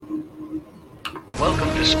Welcome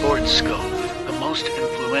to Sports Scope, the most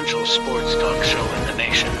influential sports talk show in the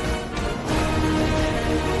nation.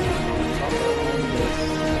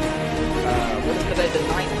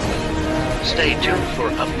 Stay tuned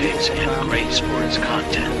for updates and great sports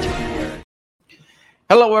content.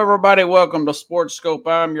 Hello, everybody. Welcome to Sports Scope.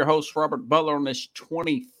 I'm your host, Robert Butler, on this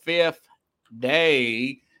 25th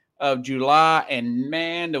day of July. And,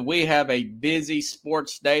 man, do we have a busy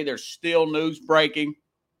sports day. There's still news breaking.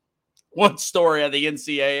 One story of the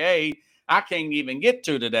NCAA I can't even get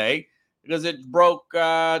to today because it broke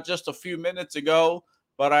just a few minutes ago.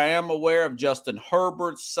 But I am aware of Justin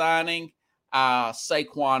Herbert signing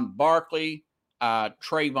Saquon Barkley,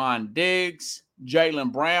 Trayvon Diggs,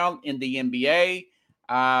 Jaylen Brown in the NBA.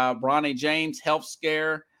 Bronny James health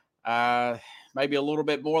scare, maybe a little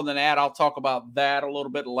bit more than that. I'll talk about that a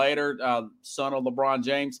little bit later. Son of LeBron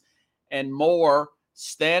James and more.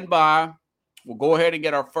 Stand by. We'll go ahead and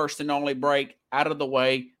get our first and only break out of the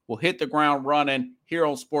way. We'll hit the ground running here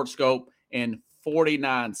on Sports Scope in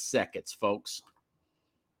 49 seconds, folks.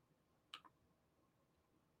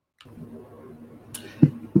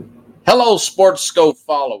 Hello, Sports Scope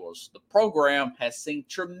followers. The program has seen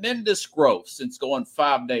tremendous growth since going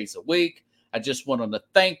 5 days a week. I just wanted to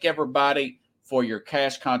thank everybody for your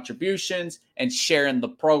cash contributions and sharing the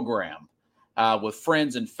program with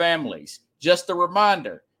friends and families. Just a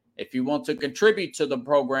reminder, if you want to contribute to the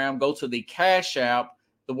program, go to the Cash App,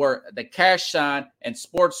 the cash sign, and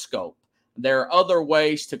Sports Scope. There are other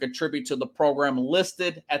ways to contribute to the program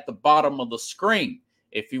listed at the bottom of the screen.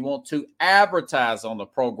 If you want to advertise on the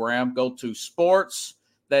program, go to sports,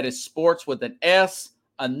 that is sports with an S,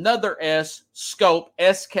 another S, scope,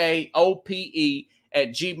 SKOPE, at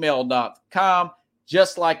gmail.com,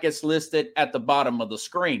 just like it's listed at the bottom of the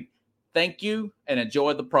screen. Thank you and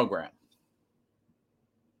enjoy the program.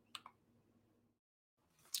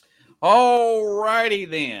 All righty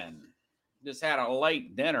then. Just had a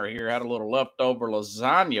late dinner here, had a little leftover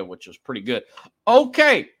lasagna, which was pretty good.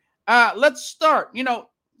 Okay. Let's start. You know,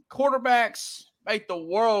 quarterbacks make the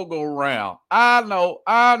world go round. I know.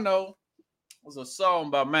 It was a song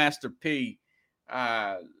by Master P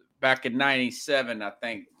back in 97, I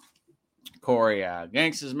think. Corey,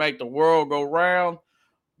 gangsters make the world go round.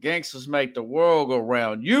 Gangsters make the world go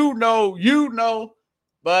round. You know.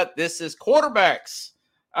 But this is quarterbacks.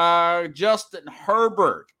 Justin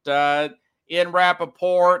Herbert, Ian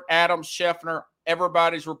Rappaport, Adam Schefter,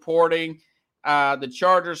 everybody's reporting. The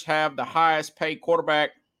Chargers have the highest paid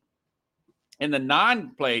quarterback and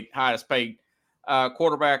the highest paid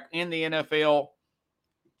quarterback in the NFL,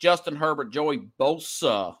 Justin Herbert, Joey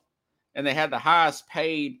Bosa. And they had the highest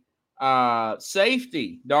paid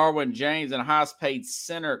safety, Darwin James, and the highest paid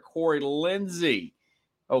center, Corey Lindsey.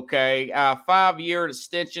 Okay, 5-year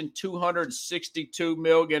extension, $262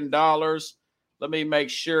 million. Let me make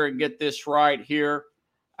sure and get this right here.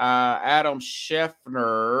 Adam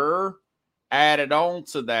Schefter added on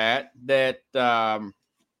to that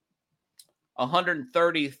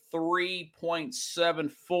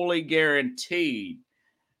 133.7 fully guaranteed.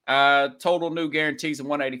 Total new guarantees of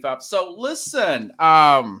 185. So listen,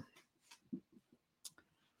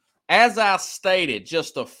 as I stated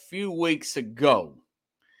just a few weeks ago,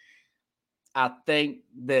 I think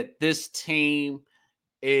that this team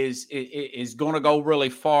is going to go really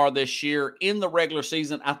far this year in the regular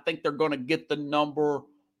season. I think they're going to get the number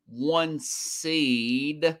 1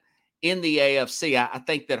 seed in the AFC. I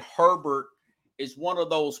think that Herbert is one of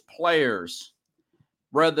those players,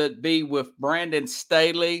 whether it be with Brandon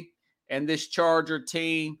Staley and this Charger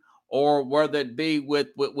team, or whether it be with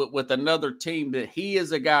another team, that he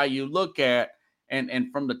is a guy you look at,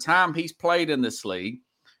 and from the time he's played in this league,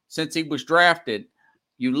 since he was drafted,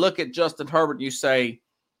 you look at Justin Herbert and you say,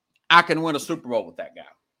 I can win a Super Bowl with that guy.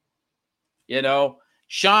 You know,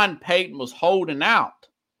 Sean Payton was holding out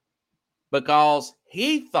because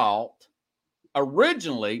he thought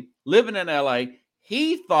originally, living in LA,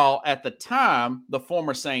 he thought at the time, the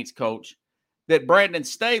former Saints coach, that Brandon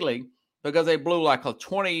Staley, because they blew like a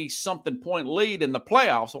 20-something point lead in the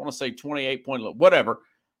playoffs, I want to say 28-point, whatever,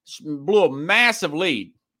 blew a massive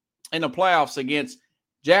lead in the playoffs against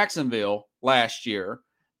Jacksonville last year,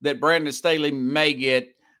 that Brandon Staley may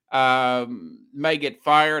get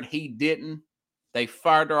fired. He didn't. They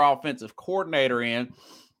fired their offensive coordinator in,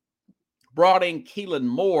 brought in Keelan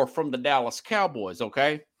Moore from the Dallas Cowboys,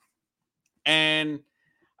 okay? And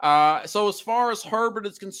so as far as Herbert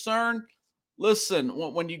is concerned, listen,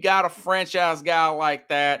 when you got a franchise guy like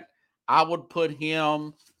that, I would put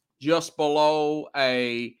him just below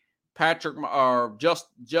a Patrick or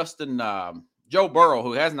Justin Joe Burrow,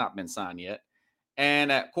 who has not been signed yet. And,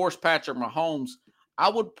 of course, Patrick Mahomes, I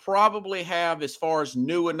would probably have, as far as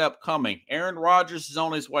new and upcoming, Aaron Rodgers is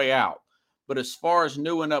on his way out. But as far as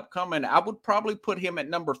new and upcoming, I would probably put him at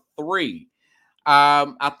number 3.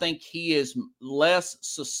 I think he is less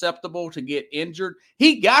susceptible to get injured.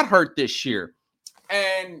 He got hurt this year.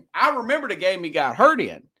 And I remember the game he got hurt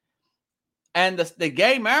in. And the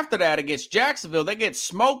game after that against Jacksonville, they get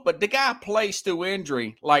smoked, but the guy plays through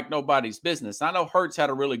injury like nobody's business. I know Hurts had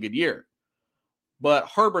a really good year, but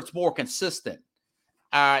Herbert's more consistent.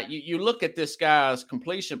 You look at this guy's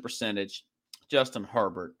completion percentage, Justin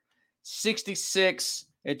Herbert, 66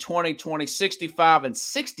 in 2020, 65 and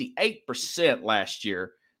 68% last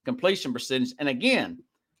year completion percentage. And again,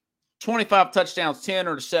 25 touchdowns, 10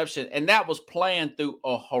 interceptions, and that was playing through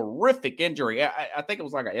a horrific injury. I think it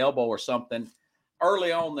was like an elbow or something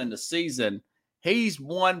early on in the season. He's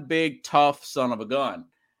one big, tough son of a gun.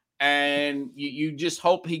 And you just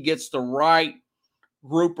hope he gets the right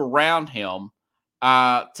group around him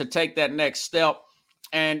to take that next step.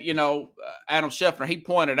 And, Adam Schefter, he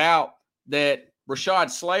pointed out that Rashad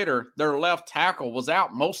Slater, their left tackle, was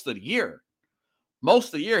out most of the year. Most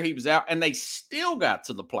of the year he was out, and they still got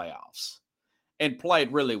to the playoffs and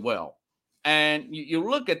played really well. And you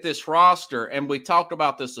look at this roster, and we talked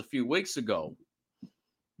about this a few weeks ago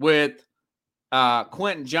with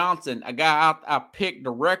Quentin Johnson, a guy I picked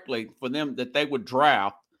directly for them that they would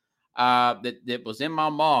draft that was in my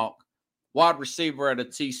mock, wide receiver at a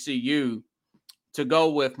TCU, to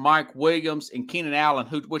go with Mike Williams and Keenan Allen,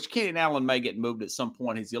 which Keenan Allen may get moved at some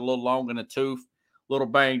point. He's a little long in the tooth, a little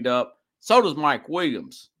banged up. So does Mike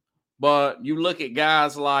Williams. But you look at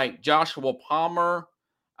guys like Joshua Palmer,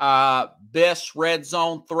 best red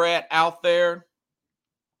zone threat out there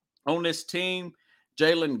on this team,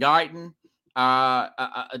 Jalen Guyton,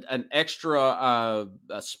 an extra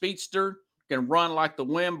speedster, can run like the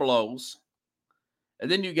wind blows.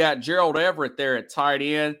 And then you got Gerald Everett there at tight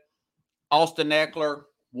end. Austin Eckler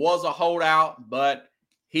was a holdout, but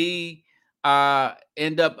he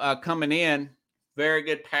ended up coming in. Very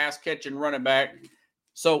good pass catching running back.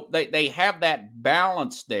 So they have that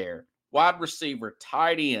balance there. Wide receiver,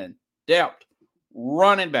 tight end, depth,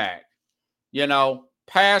 running back,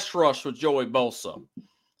 pass rush with Joey Bosa.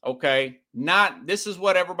 Okay. This is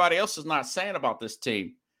what everybody else is not saying about this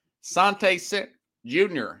team. Sante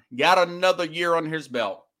Jr. got another year on his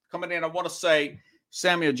belt. Coming in, I want to say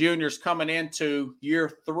Samuel Jr. is coming into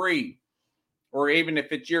year 3. Or even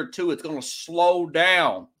if it's year 2, it's going to slow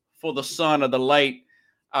down for the son of the late,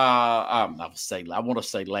 I want to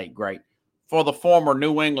say late, great, for the former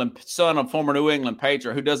son of former New England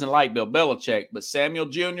Patriot who doesn't like Bill Belichick, but Samuel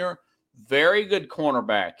Jr., very good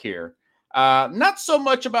cornerback here. Not so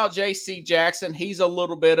much about J.C. Jackson. He's a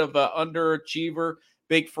little bit of an underachiever,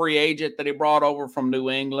 big free agent that he brought over from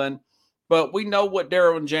New England. But we know what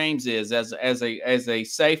Derwin James is as a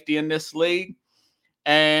safety in this league.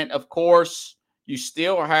 And, of course, you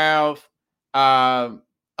still have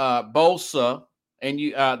Bosa,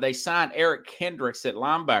 and they signed Eric Kendricks at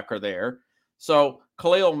linebacker there. So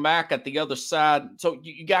Khalil Mack at the other side. So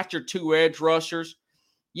you got your 2 edge rushers.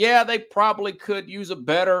 Yeah, they probably could use a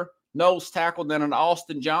better nose tackle than an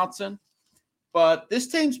Austin Johnson. But this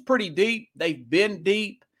team's pretty deep. They've been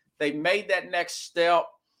deep. They made that next step.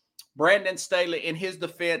 Brandon Staley, in his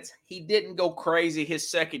defense, he didn't go crazy his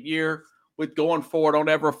second year with going forward on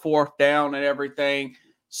every 4th down and everything.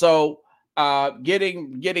 So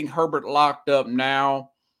getting Herbert locked up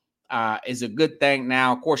now is a good thing.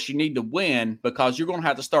 Now, of course, you need to win because you're going to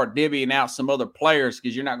have to start divvying out some other players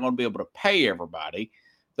because you're not going to be able to pay everybody.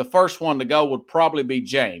 The first one to go would probably be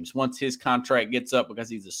James once his contract gets up because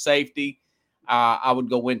he's a safety. I would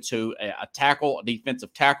go into a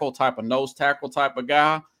defensive tackle type of nose tackle type of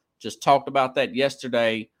guy. Just talked about that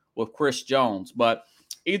yesterday with Chris Jones. But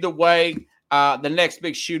either way, the next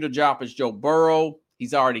big shooter job is Joe Burrow.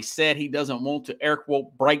 He's already said he doesn't want to, air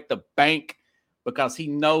quote, break the bank because he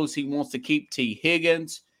knows he wants to keep T.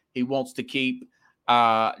 Higgins. He wants to keep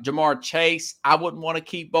Jamar Chase. I wouldn't want to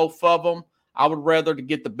keep both of them. I would rather to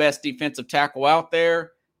get the best defensive tackle out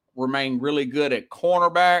there, remain really good at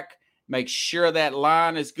cornerback, make sure that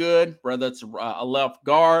line is good, whether it's a left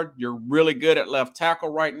guard. You're really good at left tackle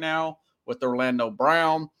right now with Orlando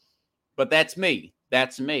Brown. But that's me.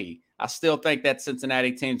 That's me. I still think that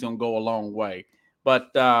Cincinnati team's going to go a long way. But,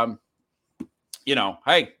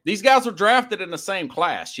 hey, these guys were drafted in the same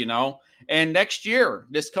class, And next year,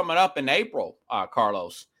 this coming up in April,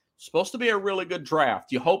 Carlos, supposed to be a really good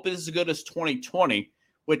draft. You hope it's as good as 2020,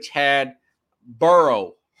 which had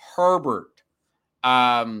Burrow, Herbert,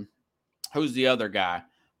 who's the other guy?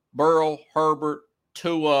 Burrow, Herbert,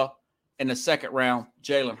 Tua, in the second round,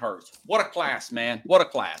 Jalen Hurts. What a class, man. What a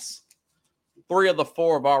class. 3 of the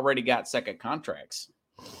 4 have already got second contracts.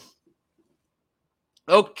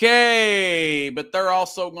 Okay, but they're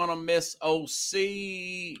also going to miss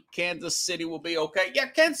OC. Kansas City will be okay. Yeah,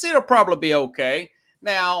 Kansas City will probably be okay.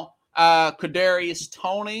 Now, Kadarius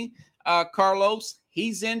Toney, Carlos,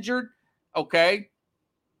 he's injured. Okay.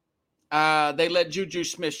 They let Juju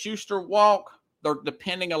Smith-Schuster walk. They're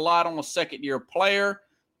depending a lot on a second-year player.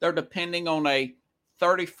 They're depending on a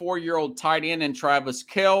 34-year-old tight end in Travis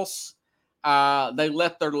Kelce. They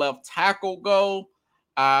let their left tackle go.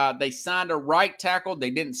 They signed a right tackle. They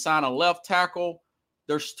didn't sign a left tackle.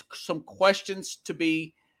 There's some questions to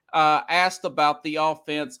be asked about the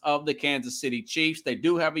offense of the Kansas City Chiefs. They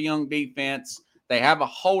do have a young defense. They have a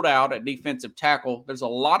holdout at defensive tackle. There's a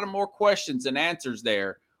lot of more questions and answers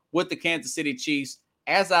there with the Kansas City Chiefs,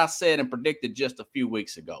 as I said and predicted just a few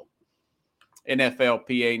weeks ago.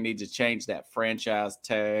 NFLPA needs to change that franchise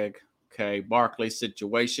tag. Okay, Barkley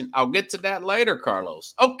situation. I'll get to that later,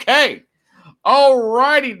 Carlos. Okay. All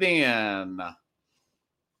righty then.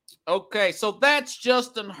 Okay, so that's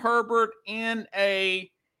Justin Herbert in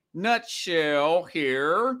a nutshell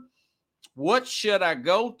here. What should I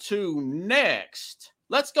go to next?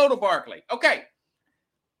 Let's go to Barkley. Okay.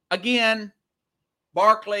 Again,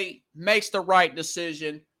 Barkley makes the right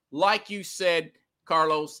decision. Like you said,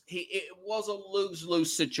 Carlos, it was a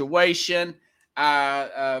lose-lose situation.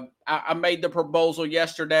 I made the proposal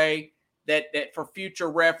yesterday that for future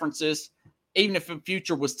references, even if the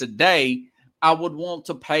future was today, I would want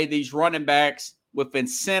to pay these running backs with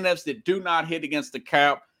incentives that do not hit against the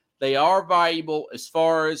cap. They are valuable as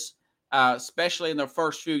far as, especially in their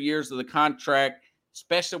first few years of the contract,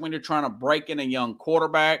 especially when you're trying to break in a young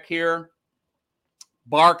quarterback here.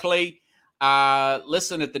 Barkley,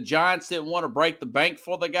 listen, if the Giants didn't want to break the bank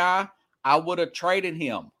for the guy, I would have traded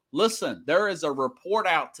him. Listen, there is a report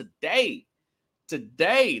out today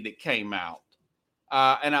that came out,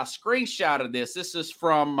 and I screenshotted this. This is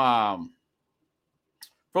from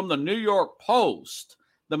the New York Post.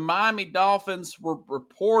 The Miami Dolphins were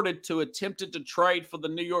reported to attempted to trade for the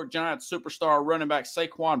New York Giants superstar running back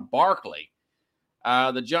Saquon Barkley.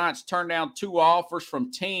 The Giants turned down 2 offers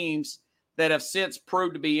from teams that have since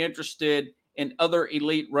proved to be interested in other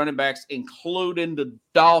elite running backs, including the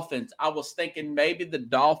Dolphins. I was thinking maybe the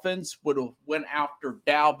Dolphins would have went after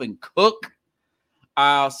Dalvin Cook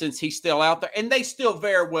since he's still out there, and they still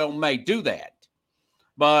very well may do that.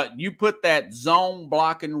 But you put that zone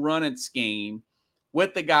blocking running scheme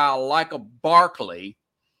with the guy like a Barkley,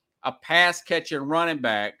 a pass-catching running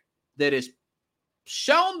back that is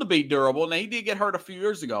shown to be durable. Now, he did get hurt a few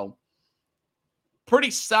years ago.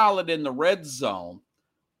 Pretty solid in the red zone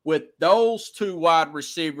with those 2 wide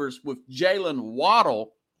receivers, with Jalen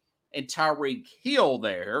Waddle and Tyreek Hill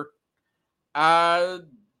there. That'll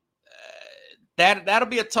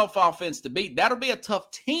be a tough offense to beat. That'll be a tough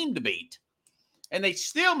team to beat. And they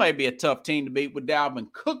still may be a tough team to beat with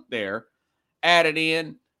Dalvin Cook there added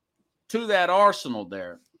in to that arsenal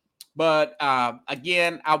there. But,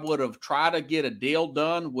 again, I would have tried to get a deal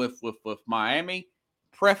done with Miami,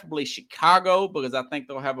 preferably Chicago, because I think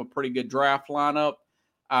they'll have a pretty good draft lineup.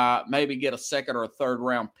 Maybe get a second or a third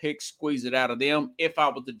round pick, squeeze it out of them. If I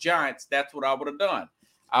was the Giants, that's what I would have done.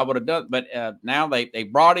 But now they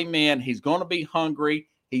brought him in. He's going to be hungry.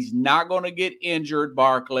 He's not going to get injured,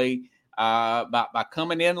 Barkley, by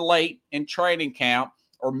coming in late in training camp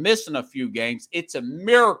or missing a few games. It's a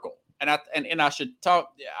miracle. And I should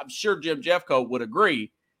talk. I'm sure Jim Jeffcoat would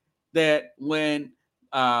agree that when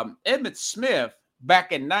Emmitt Smith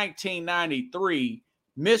back in 1993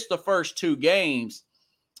 missed the first 2 games,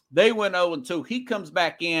 they went 0-2. He comes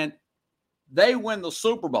back in. They win the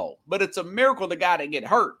Super Bowl. But it's a miracle the guy didn't get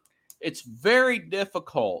hurt. It's very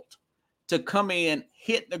difficult to come in,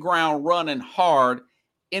 hit the ground running hard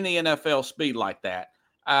in the NFL speed like that.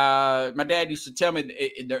 My dad used to tell me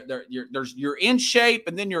you're in shape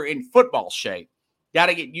and then you're in football shape. Got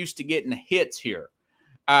to get used to getting hits here.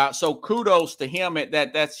 So kudos to him.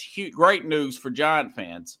 That's huge, great news for Giant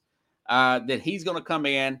fans that he's going to come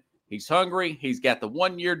in. He's hungry. He's got the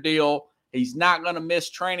 1-year deal. He's not going to miss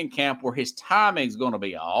training camp where his timing's going to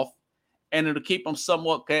be off, and it'll keep him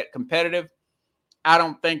somewhat competitive. I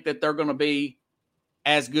don't think that they're going to be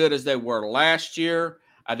as good as they were last year.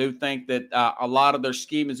 I do think that a lot of their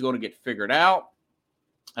scheme is going to get figured out.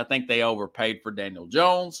 I think they overpaid for Daniel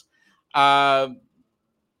Jones. I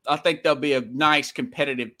think they'll be a nice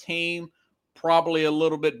competitive team, probably a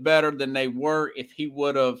little bit better than they were if he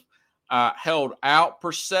would have held out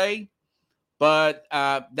per se. But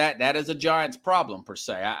that is a Giants problem per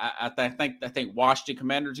se. I think Washington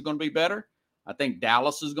Commanders are going to be better. I think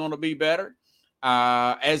Dallas is going to be better,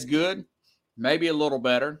 as good, maybe a little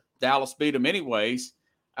better. Dallas beat them anyways.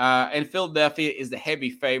 And Philadelphia is the heavy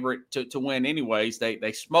favorite to win anyways.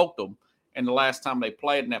 They smoked them in the last time they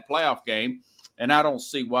played in that playoff game, and I don't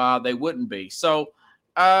see why they wouldn't be. So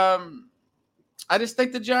I just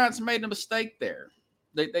think the Giants made a mistake there.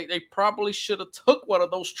 They probably should have took one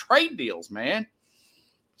of those trade deals, man.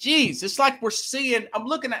 Jeez, it's like we're seeing – I'm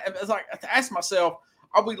looking at – it's like to ask myself,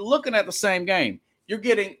 are we looking at the same game? You're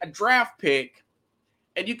getting a draft pick,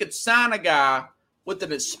 and you could sign a guy with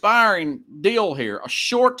an expiring deal here, a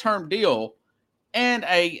short-term deal, and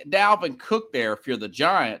a Dalvin Cook there if you're the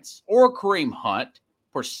Giants, or Kareem Hunt,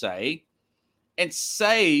 per se, and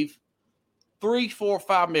save $3, $4,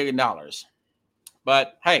 $5 million.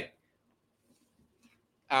 But, hey,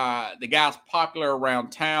 the guy's popular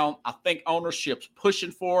around town. I think ownership's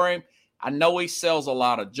pushing for him. I know he sells a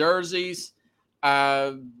lot of jerseys.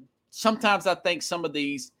 Sometimes I think some of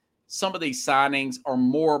these signings are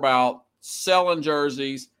more about selling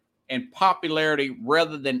jerseys and popularity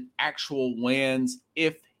rather than actual wins,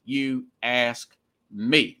 if you ask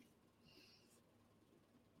me.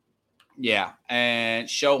 Yeah, and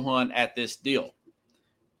Shohun at this deal.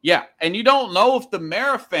 Yeah, and you don't know if the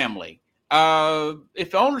Mara family,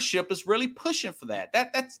 if ownership is really pushing for that.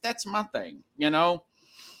 That's my thing, you know.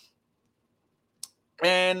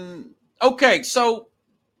 And okay, so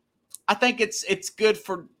I think it's good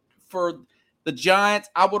for the Giants.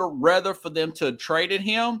 I would have rather for them to have traded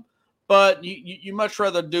him, but you much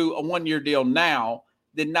rather do a 1-year deal now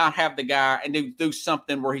than not have the guy and do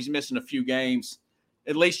something where he's missing a few games.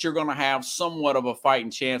 At least you're going to have somewhat of a fighting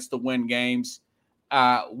chance to win games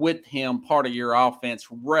with him part of your offense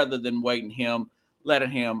rather than letting him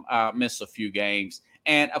miss a few games.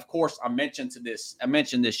 And of course, I mentioned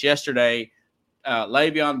this yesterday.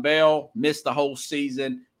 Le'Veon Bell missed the whole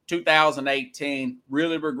season. 2018,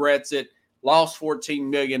 really regrets it. Lost $14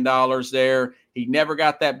 million there. He never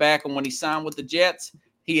got that back. And when he signed with the Jets,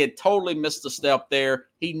 he had totally missed a step there.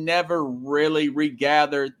 He never really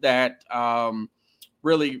regathered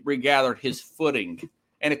his footing.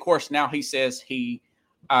 And of course, now he says he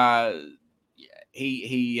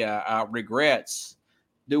regrets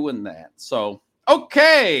doing that. So,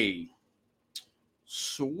 okay.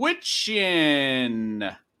 Switching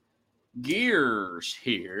gears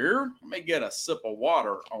here. Let me get a sip of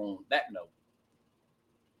water on that note.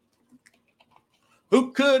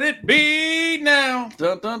 Who could it be now?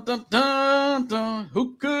 Dun, dun, dun, dun, dun.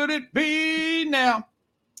 Who could it be now?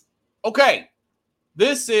 Okay.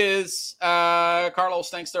 This is Carlos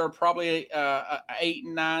thinks they're probably an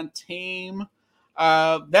 8-9 team.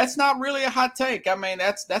 That's not really a hot take. I mean,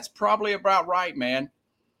 that's probably about right, man.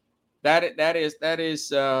 That is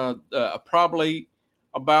probably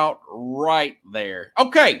about right there.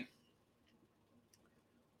 Okay.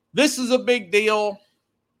 This is a big deal.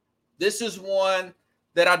 This is one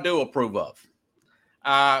that I do approve of.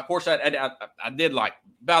 Of course, I did like,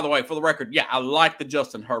 by the way, for the record, yeah, I like the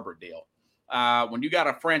Justin Herbert deal. When you got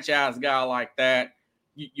a franchise guy like that,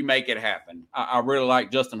 you make it happen. I really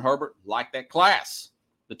like Justin Herbert, like that class,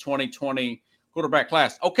 the 2020 quarterback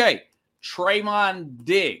class. Okay, Trayvon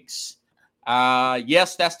Diggs.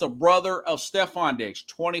 Yes, that's the brother of Stephon Diggs,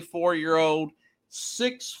 24-year-old,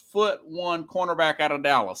 6'1" cornerback out of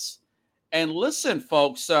Dallas. And listen,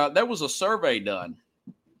 folks, there was a survey done.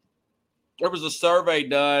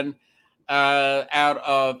 Out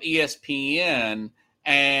of ESPN,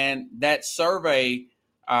 and that survey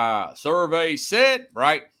said,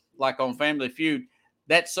 right, like on Family Feud,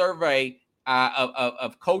 that survey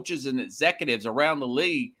of coaches and executives around the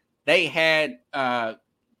league, they had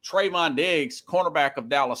Trayvon Diggs, cornerback of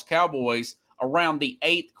Dallas Cowboys, around the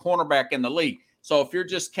 8th cornerback in the league. So if you're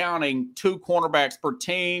just counting 2 cornerbacks per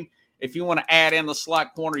team, if you want to add in the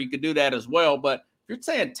slot corner, you could do that as well. But if you're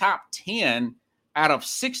saying top 10 out of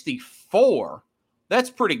 64, that's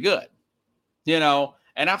pretty good. You know,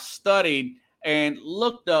 and I've studied and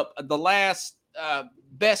looked up the last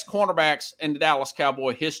best cornerbacks in the Dallas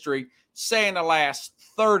Cowboy history, say in the last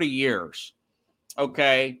 30 years.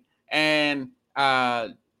 Okay. And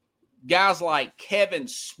guys like Kevin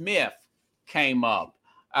Smith came up,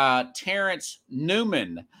 Terrence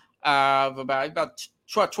Newman about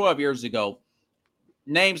 12 years ago.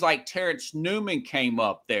 Names like Terrence Newman came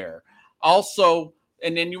up there. Also,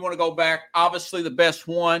 and then you want to go back, obviously the best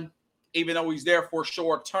one, even though he's there for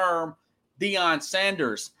short term, Deion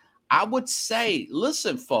Sanders. I would say,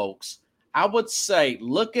 listen, folks,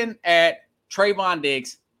 looking at Trayvon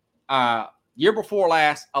Diggs, year before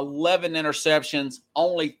last, 11 interceptions,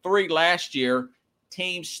 only 3 last year.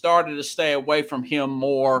 Teams started to stay away from him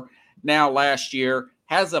more now last year.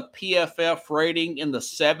 Has a PFF rating in the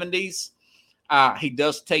 70s. He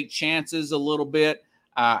does take chances a little bit.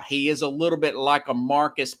 He is a little bit like a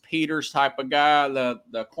Marcus Peters type of guy,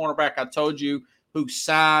 the cornerback I told you who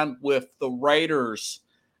signed with the Raiders.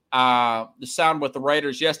 Signed with the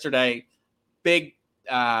Raiders yesterday. Big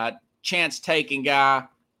chance-taking guy.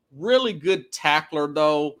 Really good tackler,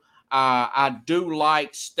 though. I do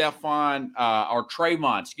like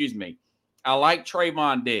Trayvon, excuse me. I like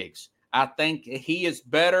Trayvon Diggs. I think he is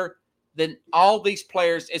better than all these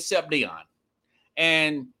players except Deion.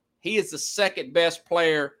 And he is the second best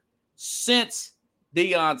player since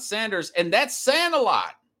Deion Sanders. And that's saying a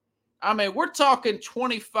lot. I mean, we're talking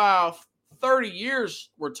 25, 30 years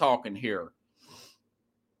we're talking here.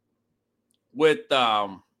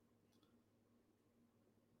 So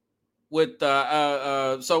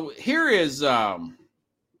here is one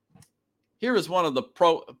of the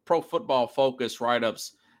pro football focus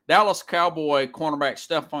write-ups. Dallas Cowboy cornerback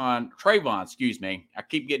Trayvon, excuse me. I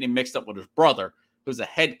keep getting him mixed up with his brother, who's a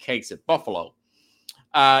head case at Buffalo.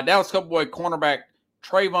 Dallas Cowboy cornerback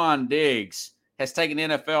Trayvon Diggs has taken the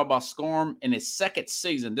NFL by storm in his second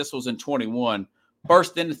season. This was in 21.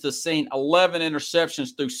 Burst into the scene, 11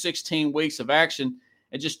 interceptions through 16 weeks of action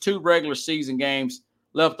and just 2 regular season games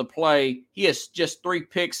left to play. He is just 3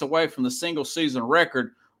 picks away from the single season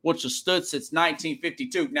record, which has stood since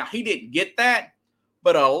 1952. Now, he didn't get that,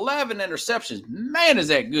 but 11 interceptions, man, is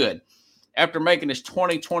that good. After making his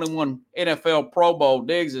 2021 NFL Pro Bowl,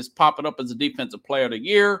 Diggs is popping up as a Defensive Player of the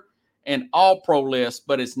Year and All-Pro list,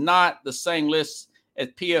 but it's not the same list as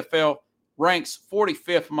PFL ranks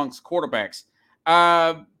 45th amongst quarterbacks.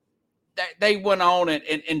 They went on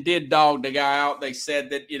and did dog the guy out. They said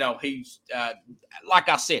that, he's, like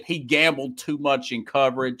I said, he gambled too much in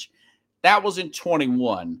coverage. That was in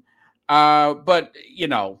 21. But,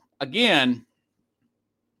 again,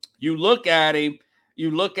 you look at him, you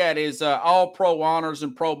look at his all-pro honors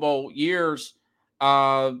and Pro Bowl years, 2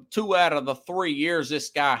 out of the 3 years this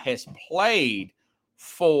guy has played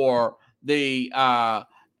for the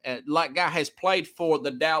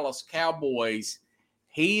Dallas Cowboys.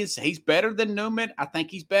 He's better than Newman. I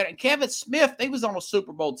think he's better. And Kevin Smith, he was on a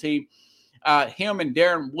Super Bowl team. Him and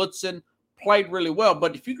Darren Woodson played really well.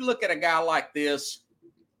 But if you look at a guy like this,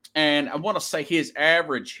 and I want to say his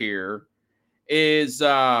average here is his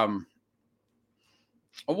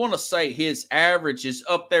average is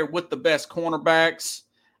up there with the best cornerbacks.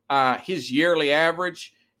 His yearly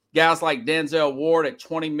average, guys like Denzel Ward at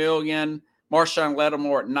 $20 million, Marshawn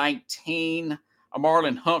Lattimore at 19,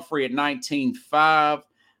 Marlon Humphrey at 19.5.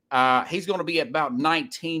 He's going to be at about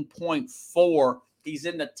 19.4. He's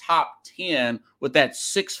in the top 10 with that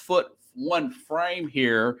 6'1" frame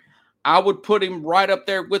here. I would put him right up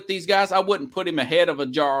there with these guys. I wouldn't put him ahead of a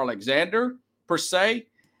Jar Alexander per se.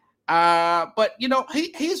 But,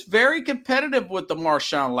 he's very competitive with the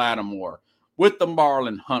Marshawn Lattimore, with the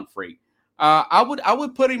Marlon Humphrey. I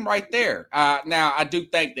would put him right there. Now, I do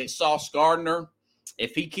think that Sauce Gardner,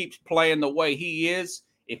 if he keeps playing the way he is,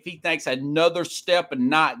 if he takes another step and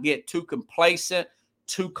not get too complacent,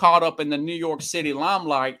 too caught up in the New York City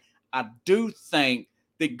limelight, I do think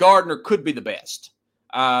that Gardner could be the best.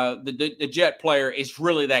 The Jet player is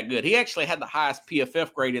really that good. He actually had the highest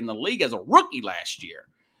PFF grade in the league as a rookie last year.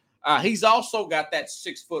 He's also got that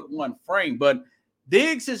 6'1" frame, but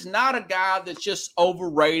Diggs is not a guy that's just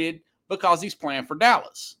overrated because he's playing for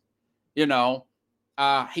Dallas.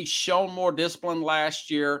 He's shown more discipline last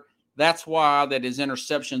year. That's why that his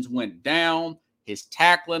interceptions went down, his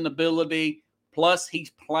tackling ability, plus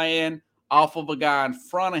he's playing off of a guy in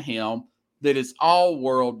front of him that is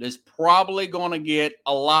all-world, is probably going to get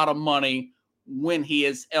a lot of money when he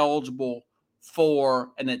is eligible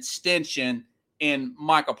for an extension in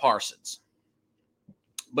Micah Parsons.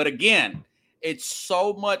 But again, it's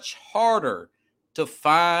so much harder to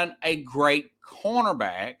find a great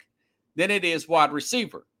cornerback than it is wide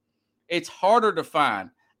receiver. It's harder to find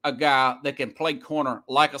a guy that can play corner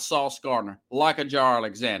like a Sauce Gardner, like a Jar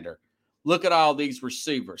Alexander. Look at all these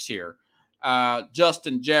receivers here.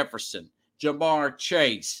 Justin Jefferson, Jamar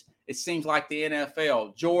Chase. It seems like the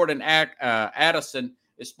NFL. Jordan Addison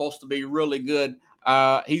is supposed to be really good.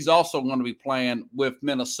 He's also going to be playing with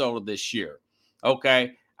Minnesota this year.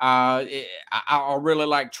 Okay. I really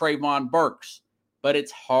like Trayvon Burks, but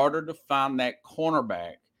it's harder to find that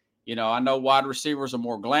cornerback. I know wide receivers are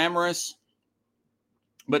more glamorous,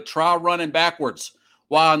 but try running backwards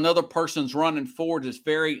while another person's running forward is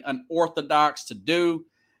very unorthodox to do.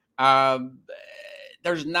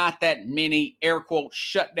 There's not that many air quote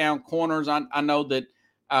shutdown corners. I know that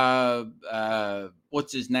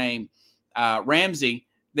what's his name? Ramsey,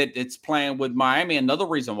 that it's playing with Miami. Another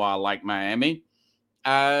reason why I like Miami.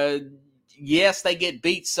 Yes, they get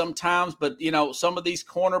beat sometimes, but some of these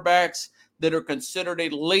cornerbacks, that are considered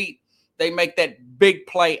elite, they make that big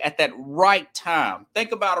play at that right time.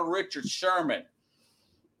 Think about a Richard Sherman.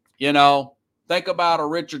 Think about a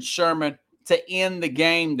Richard Sherman to end the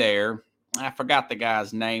game there. I forgot the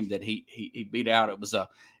guy's name that he beat out. It was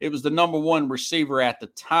the number one receiver at the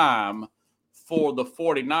time for the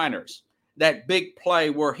 49ers. That big play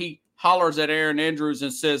where he hollers at Aaron Andrews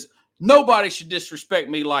and says, "Nobody should disrespect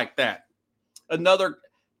me like that." Another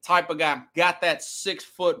type of guy got that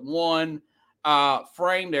 6'1"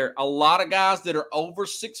 frame there. A lot of guys that are over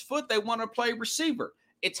 6 foot, they want to play receiver.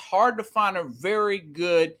 It's hard to find a very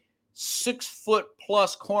good 6 foot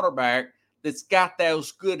plus cornerback that's got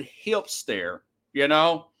those good hips there.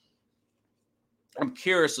 I'm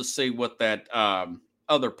curious to see what that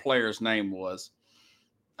other player's name was.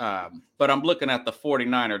 But I'm looking at the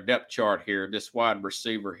 49er depth chart here, this wide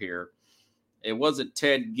receiver here. It wasn't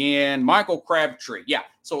Ted Ginn, Michael Crabtree. Yeah,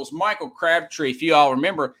 so it was Michael Crabtree, if you all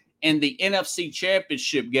remember, in the NFC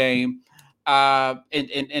Championship game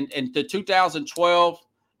in the 2012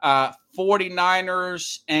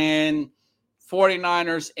 49ers and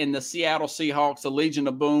the Seattle Seahawks, the Legion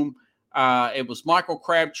of Boom. It was Michael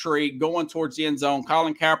Crabtree going towards the end zone.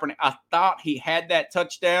 Colin Kaepernick, I thought he had that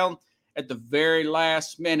touchdown. At the very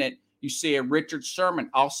last minute, you see a Richard Sherman,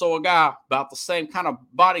 also a guy about the same kind of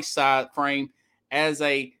body size frame as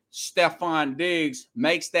a Stephon Diggs,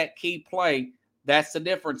 makes that key play. That's the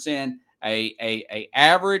difference in a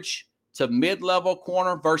average to mid-level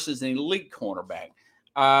corner versus an elite cornerback.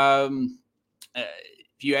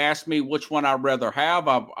 If you ask me which one I'd rather have,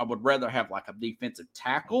 I would rather have like a defensive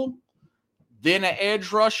tackle, then an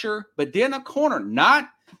edge rusher, but then a corner, not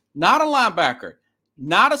a linebacker,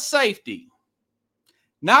 not a safety,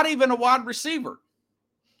 not even a wide receiver.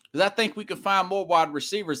 Because I think we can find more wide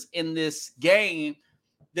receivers in this game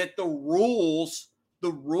that the rules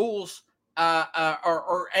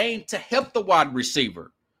are aimed to help the wide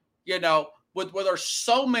receiver. Where there's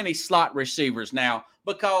so many slot receivers now,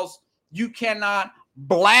 because you cannot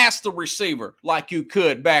blast the receiver like you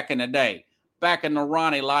could back in the day, back in the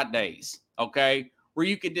Ronnie Lott days, okay, where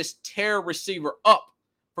you could just tear a receiver up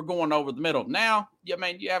for going over the middle. Now, you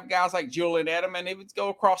have guys like Julian Edelman, he would go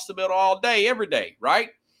across the middle all day, every day,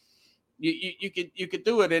 right? You could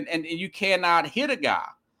do it, and you cannot hit a guy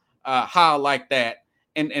high like that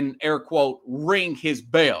and air quote ring his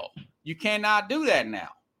bell. You cannot do that now.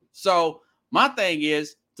 So my thing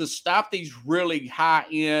is to stop these really high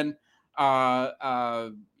end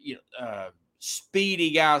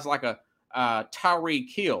speedy guys like a Tyreek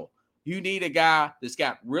Hill. You need a guy that's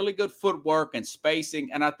got really good footwork and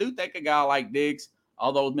spacing. And I do think a guy like Diggs,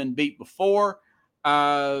 although he's been beat before,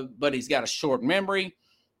 but he's got a short memory,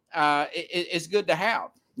 it's good to have,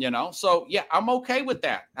 So, yeah, I'm okay with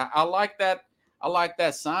that. I like that. I like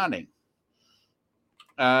that signing.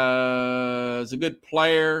 He's a good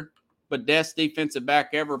player, but best defensive back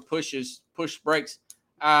ever, push breaks.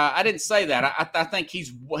 I didn't say that. I think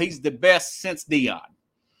he's the best since Dion.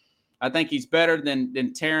 I think he's better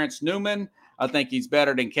than Terrence Newman. I think he's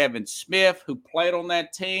better than Kevin Smith, who played on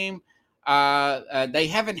that team. They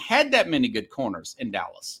haven't had that many good corners in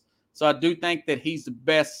Dallas. So I do think that he's the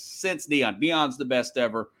best since Dion. Dion's the best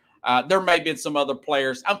ever. There may have been some other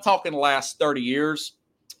players. I'm talking the last 30 years,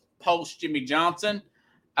 post Jimmy Johnson.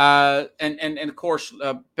 And of course,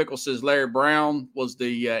 Pickle says Larry Brown was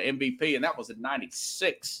the MVP, and that was in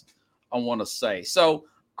 96, I want to say. So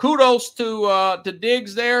kudos to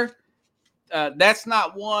Diggs there. That's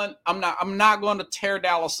not one. I'm not going to tear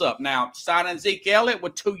Dallas up. Now, signing Zeke Elliott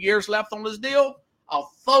with 2 years left on his deal,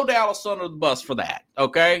 I'll throw Dallas under the bus for that,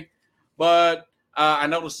 okay? But I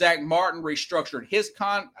noticed Zach Martin restructured his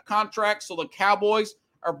contract, so the Cowboys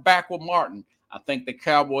are back with Martin. I think the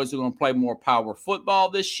Cowboys are going to play more power football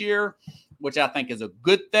this year, which I think is a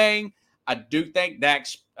good thing. I do think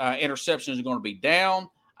Dak's interceptions are going to be down.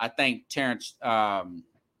 I think Terrence,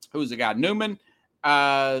 who's the guy, Newman,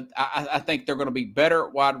 I think they're going to be better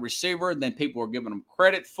at wide receiver than people are giving them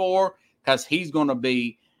credit for, because he's going to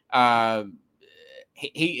be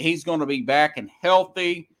he's going to be back and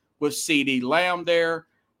healthy with CeeDee Lamb there.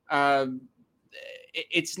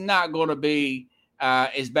 It's not going to be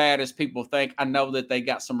as bad as people think. I know that they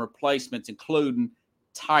got some replacements, including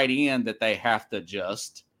tight end, that they have to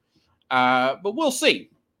adjust. But we'll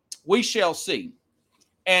see. We shall see.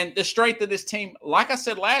 And the strength of this team, like I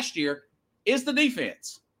said last year, is the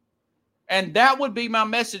defense. And that would be my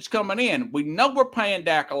message coming in. We know we're paying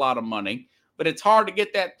Dak a lot of money, but it's hard to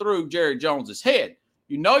get that through Jerry Jones's head.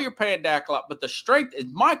 You know you're paying Dak a lot, but the strength is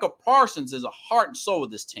Micah Parsons is a heart and soul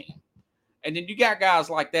of this team. And then you got guys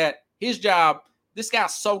like that. His job, this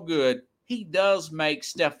guy's so good, he does make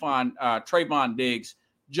Trayvon Diggs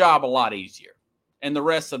job a lot easier. And the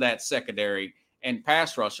rest of that secondary and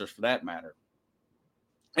pass rushers for that matter.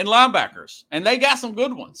 And linebackers. And they got some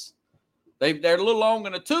good ones. They're a little long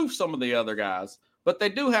in the tooth, some of the other guys. But they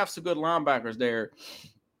do have some good linebackers there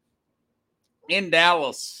in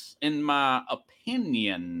Dallas, in my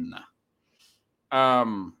opinion.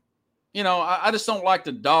 I just don't like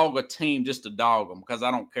to dog a team just to dog them because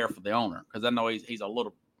I don't care for the owner because I know he's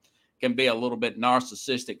can be a little bit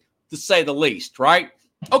narcissistic to say the least, right?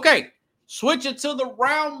 Okay, switch it to the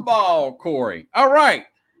round ball, Corey. All right.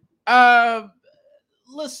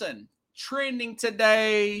 Listen, trending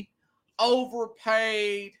today,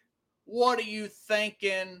 overpaid. What are you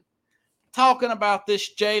thinking? Talking about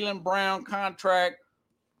this Jaylen Brown contract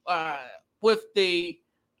with the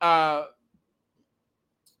Boston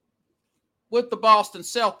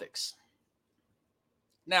Celtics.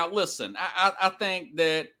 Now, listen, I think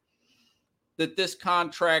that this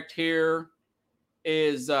contract here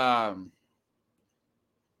is it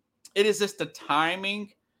is just the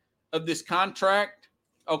timing of this contract.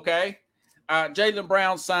 Okay, Jaylen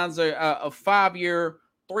Brown signs a 5-year,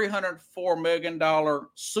 $304 million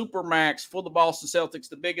supermax for the Boston Celtics,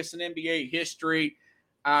 the biggest in NBA history.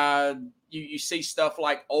 You see stuff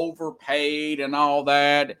like overpaid and all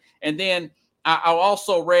that, and then I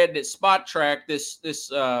also read that SpotTrack, this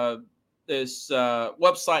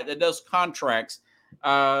website that does contracts,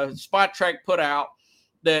 SpotTrack put out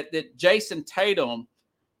that Jason Tatum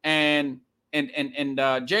and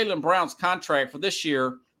Jaylen Brown's contract for this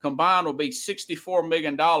year combined will be $64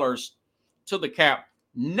 million to the cap.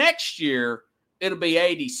 Next year it'll be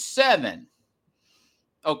 87.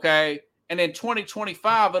 Okay, and in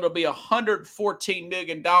 2025 it'll be $114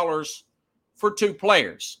 million for two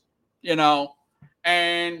players.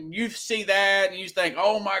 And you see that and you think,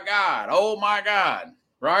 oh my God,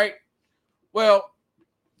 right? Well,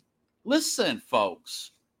 listen,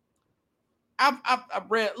 folks, I've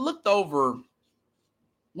looked over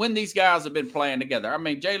when these guys have been playing together. I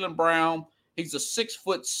mean, Jaylen Brown, he's a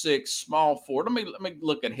 6'6" small forward. Let me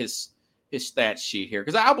look at his stat sheet here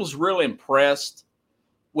because I was really impressed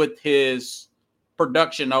with his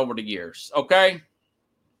production over the years. Okay.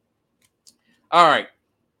 All right.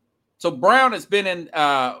 So Brown has been in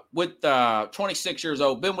with 26 years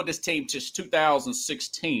old, been with this team since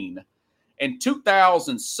 2016. In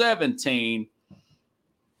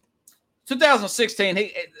 2016,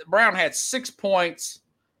 Brown had 6 points,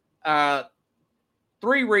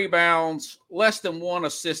 3 rebounds, less than 1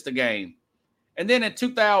 assist a game. And then in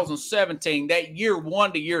 2017, that year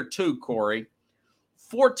 1 to year 2, Corey,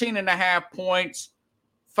 14.5 points,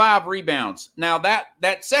 5 rebounds. Now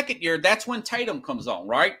that second year, that's when Tatum comes on,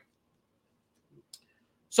 right?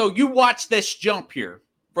 So you watch this jump here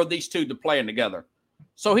for these two to playing together.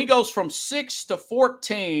 So he goes from 6 to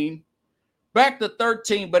 14, back to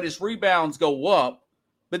 13, but his rebounds go up.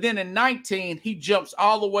 But then in 19, he jumps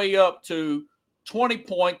all the way up to 20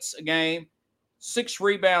 points a game, 6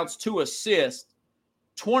 rebounds, 2 assists.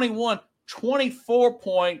 21, 24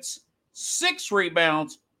 points, 6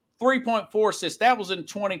 rebounds, 3.4 assists. That was in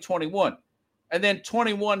 2021. And then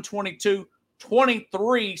 21, 22,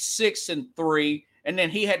 23, 6, and 3. And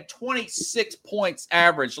then he had 26 points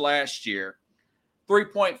average last year,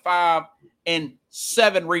 3.5, and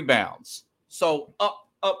 7 rebounds. So up.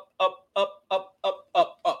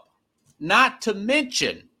 Not to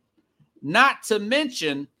mention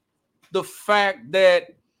the fact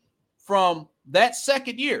that from that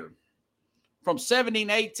second year, from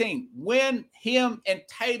 17-18, when him and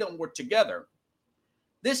Tatum were together,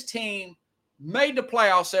 this team made the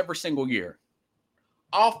playoffs every single year,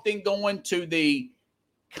 often going to the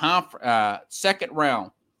second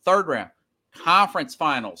round, third round, conference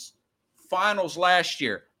finals last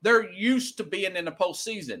year. They're used to being in the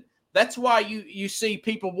postseason. That's why you see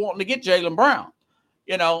people wanting to get Jaylen Brown.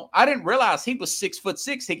 I didn't realize he was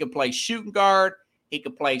 6'6". He could play shooting guard. He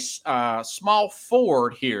could play small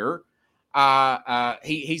forward here.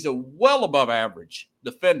 He's a well above average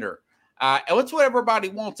defender. And that's what everybody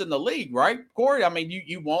wants in the league, right, Corey? I mean,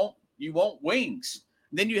 you want wings.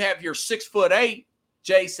 Then you have your 6'8"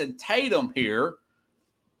 Jason Tatum here,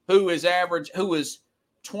 who is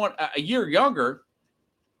 20 a year younger.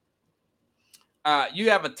 You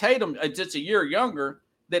have a Tatum just a year younger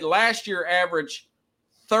that last year averaged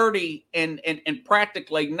 30 and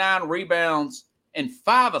practically 9 rebounds and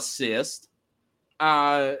 5 assists.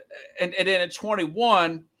 And then in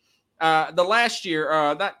 21, the last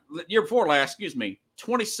year, that year before last,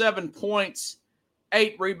 27 points,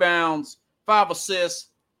 8 rebounds, 5 assists.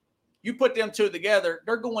 You put them two together,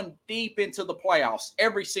 they're going deep into the playoffs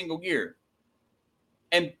every single year.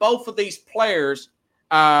 And both of these players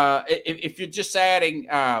if you're just adding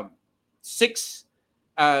 6,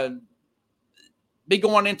 be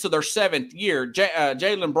going into their 7th year.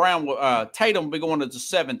 Jaylen Brown, Tatum will be going into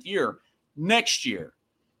 7th year next year.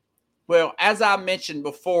 Well, as I mentioned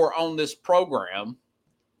before on this program,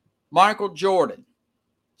 Michael Jordan,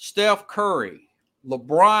 Steph Curry,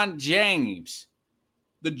 LeBron James,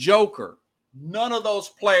 the Joker, none of those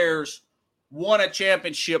players won a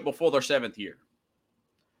championship before their 7th year.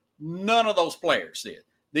 None of those players did.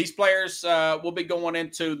 These players will be going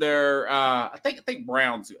into their. I think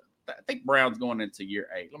Brown's going into year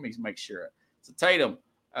 8. Let me make sure. So Tatum,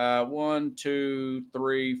 1, 2,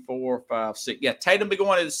 3, 4, 5, 6. Yeah, Tatum will be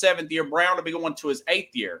going into the 7th year. Brown will be going to his 8th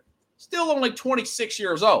year. Still only 26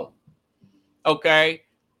 years old. Okay,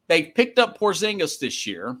 they picked up Porzingis this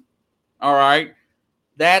year. All right,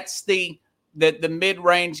 that's the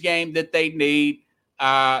mid-range game that they need.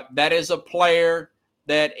 That is a player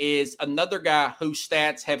that is another guy whose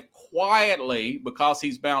stats have quietly, because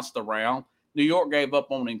he's bounced around. New York gave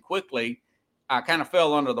up on him quickly. Kind of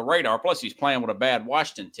fell under the radar. Plus, he's playing with a bad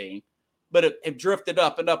Washington team. But it drifted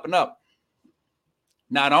up and up and up.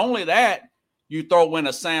 Not only that, you throw in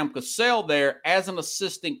a Sam Cassell there as an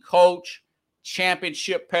assistant coach,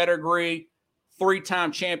 championship pedigree,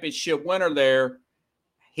 3-time championship winner there.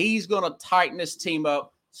 He's going to tighten this team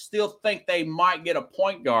up. Still think they might get a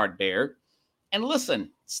point guard there. And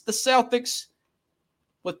listen, it's the Celtics,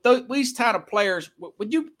 with these kind of players,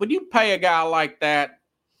 would you pay a guy like that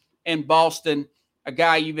in Boston, a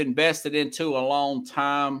guy you've invested into a long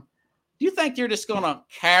time? Do you think you're just going to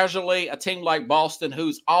casually, a team like Boston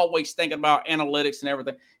who's always thinking about analytics and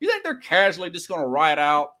everything, you think they're casually just going to write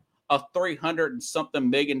out a $300-something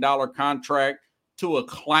million contract to a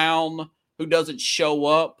clown who doesn't show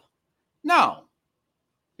up? No.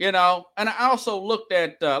 And I also looked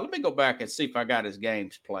at, let me go back and see if I got his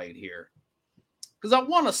games played here. Because I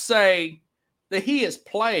want to say that he has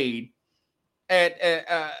played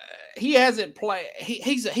he hasn't played,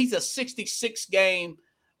 he's a 66 game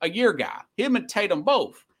a year guy, him and Tatum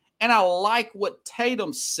both. And I like what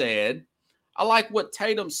Tatum said.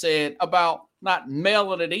 About not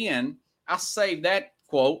mailing it in. I say that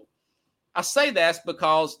quote. I say that's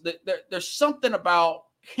because there's something about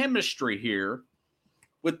chemistry here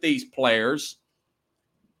with these players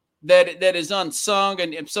that is unsung.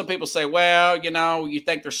 And some people say, well, you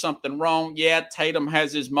think there's something wrong. Yeah, Tatum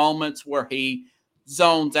has his moments where he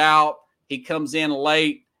zones out. He comes in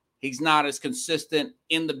late. He's not as consistent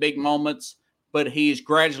in the big moments, but he's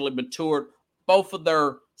gradually matured. Both of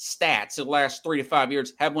their stats in the last 3 to 5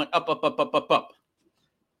 years have went up, up, up, up, up, up.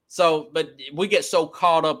 So, but we get so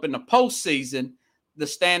caught up in the postseason, the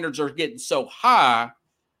standards are getting so high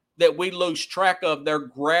that we lose track of their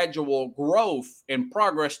gradual growth and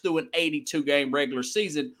progress through an 82-game regular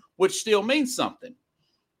season, which still means something.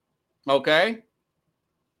 Okay?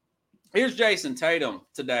 Here's Jason Tatum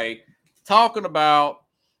today talking about,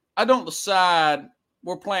 I don't decide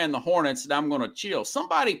we're playing the Hornets and I'm going to chill.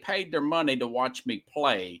 Somebody paid their money to watch me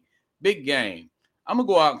play. Big game. I'm going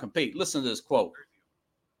to go out and compete. Listen to this quote.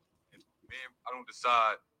 Man, I don't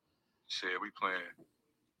decide, shit, we playing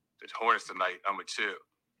the Hornets tonight. I'm going to chill.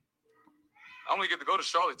 I only get to go to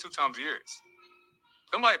Charlotte 2 times a year.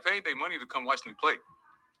 Somebody paid their money to come watch me play.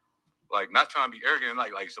 Like, not trying to be arrogant.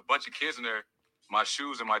 Like it's a bunch of kids in there, my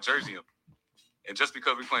shoes and my jersey. And just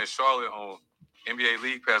because we playing Charlotte on NBA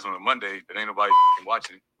League Pass on a Monday that ain't nobody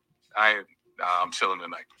watching, I'm chilling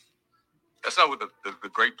tonight. That's not what the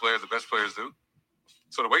great players, the best players do.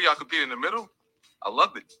 So the way y'all compete in the middle, I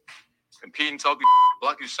loved it. Competing, talking,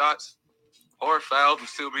 blocking shots, hard fouls, and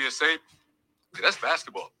still being safe. That's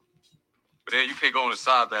basketball. But then you can't go on the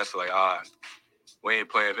sidelines for we ain't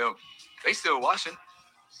playing them. They still watching.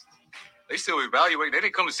 They still evaluating. They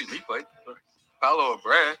didn't come to see me play. Paolo or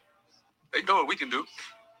Brad, they know what we can do.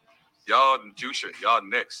 Y'all the future. Y'all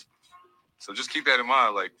next. So just keep that in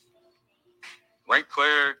mind. Like, ranked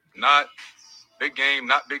player, not big game,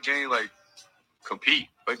 compete.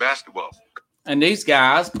 Play basketball. And these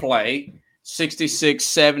guys play 66,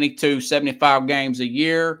 72, 75 games a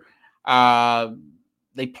year.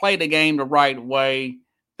 They play the game the right way.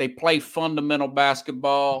 They play fundamental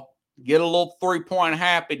basketball. Get a little 3-point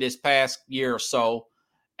happy this past year or so.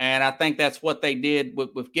 And I think that's what they did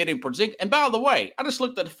with getting Porzingis. And by the way, I just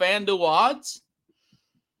looked at the FanDuel odds.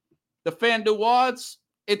 The FanDuel odds,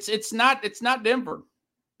 it's not Denver.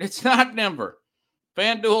 It's not Denver.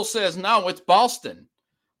 FanDuel says, no, it's Boston.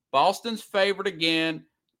 Boston's favored again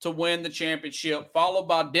to win the championship, followed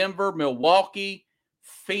by Denver, Milwaukee,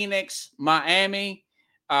 Phoenix, Miami.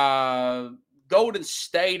 Golden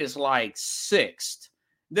State is like 6th.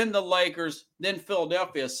 Then the Lakers, then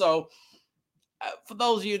Philadelphia. So for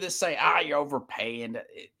those of you that say, you're overpaying,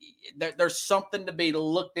 there's something to be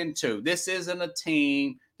looked into. This isn't a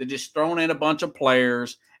team that just thrown in a bunch of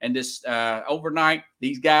players and just overnight,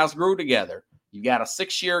 these guys grew together. You got a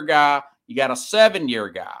 6-year guy, you got a 7-year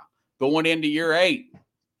guy going into year 8.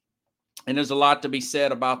 And there's a lot to be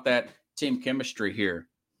said about that team chemistry here.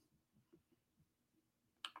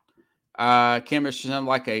 Chemistry sounds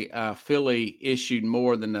like a Philly issued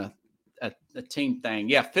more than a team thing.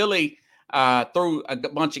 Yeah, Philly threw a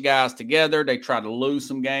bunch of guys together. They tried to lose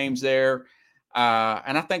some games there.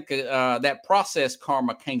 And I think that process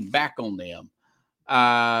karma came back on them.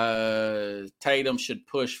 Tatum should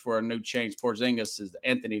push for a new change. Porzingis is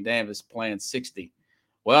Anthony Davis playing 60.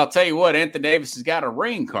 Well, I'll tell you what, Anthony Davis has got a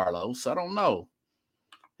ring, Carlos. I don't know.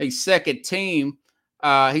 He's second team.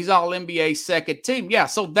 He's all NBA second team. Yeah,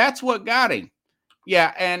 so that's what got him.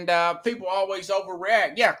 Yeah, and people always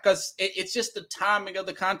overreact. Yeah, because it's just the timing of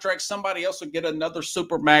the contract. Somebody else will get another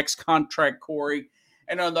Supermax contract, Corey,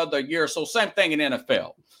 in another year. So same thing in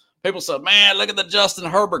NFL. People said, man, look at the Justin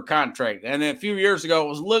Herbert contract. And then a few years ago, it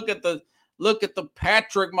was look at the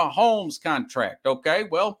Patrick Mahomes contract. Okay,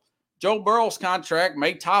 well, Joe Burrow's contract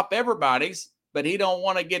may top everybody's, but he don't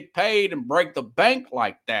want to get paid and break the bank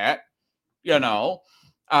like that. You know,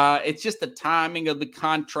 it's just the timing of the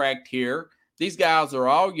contract here. These guys are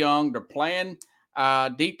all young. They're playing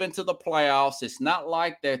deep into the playoffs. It's not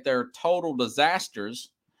like that they're total disasters.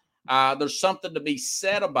 There's something to be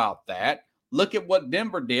said about that. Look at what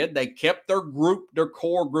Denver did. They kept their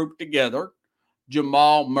core group together.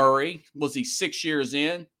 Jamal Murray, was he 6 years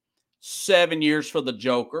in? 7 years for the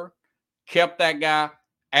Joker. Kept that guy,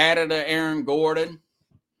 added a Aaron Gordon.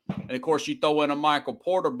 And, of course, you throw in a Michael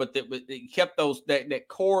Porter, but they kept that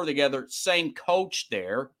core together. Same coach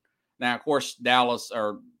there. Now, of course, Dallas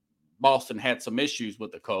or Boston had some issues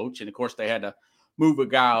with the coach. And, of course, they had to move a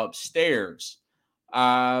guy upstairs.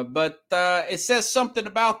 But it says something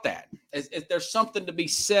about that. There's something to be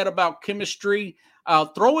said about chemistry.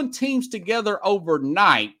 Throwing teams together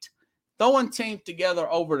overnight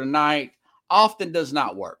often does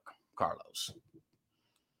not work, Carlos.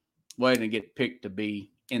 Waiting to get picked to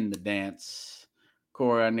be in the dance.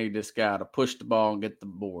 Corey, I need this guy to push the ball and get the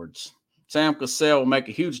boards. Sam Cassell will make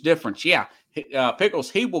a huge difference. Yeah, Pickles,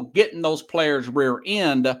 he will get in those players' rear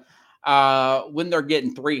end when they're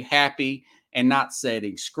getting 3 happy and not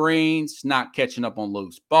setting screens, not catching up on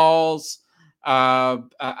loose balls. I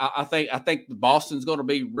think Boston's going to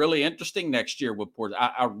be really interesting next year with Porter.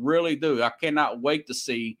 I really do. I cannot wait to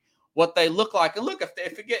see what they look like. And look,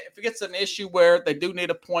 if it gets an issue where they do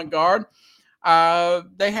need a point guard,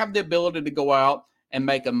 they have the ability to go out and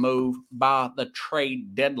make a move by the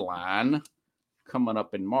trade deadline coming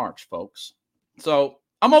up in March, folks. So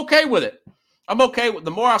I'm okay with it. The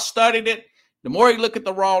more I studied it, the more you look at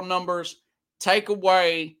the raw numbers, take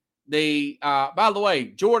away the, by the way,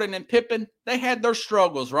 Jordan and Pippen, they had their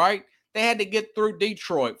struggles, right? They had to get through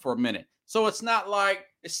Detroit for a minute. So it's not like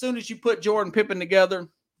as soon as you put Jordan Pippen together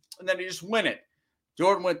and then you just win it.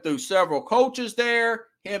 Jordan went through several coaches there,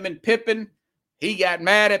 him and Pippen. He got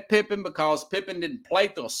mad at Pippen because Pippen didn't play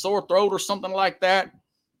through a sore throat or something like that.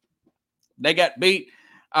 They got beat.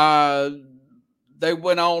 They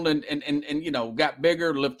went on and got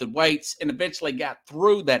bigger, lifted weights, and eventually got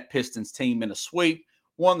through that Pistons team in a sweep,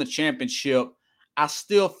 won the championship. I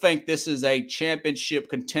still think this is a championship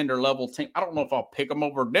contender level team. I don't know if I'll pick them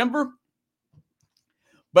over Denver,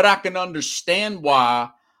 but I can understand why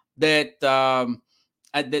that why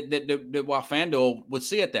FanDuel would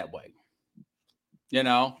see it that way. You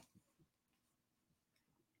know,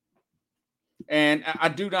 and I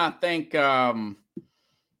do not think that,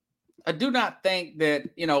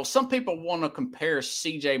 some people want to compare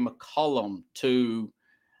C.J. McCollum to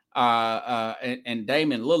and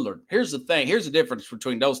Damian Lillard. Here's the thing. Here's the difference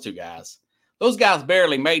between those two guys. Those guys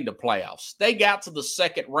barely made the playoffs. They got to the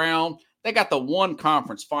second round. They got the one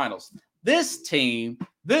conference finals. This team,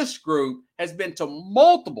 this group has been to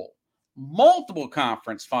multiple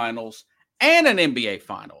conference finals and an NBA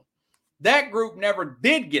final. That group never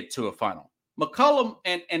did get to a final. McCollum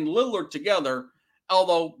and Lillard together,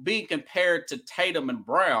 although being compared to Tatum and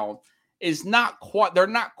Brown, they're not quite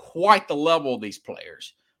the level of these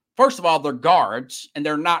players. First of all, they're guards and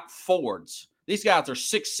they're not forwards. These guys are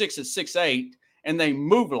 6'6" and 6'8", and they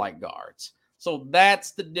move like guards. So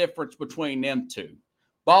that's the difference between them two.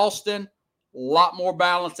 Boston, a lot more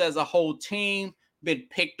balance as a whole team, been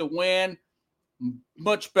picked to win.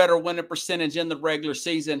 Much better winning percentage in the regular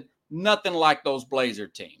season. Nothing like those Blazer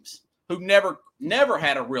teams who never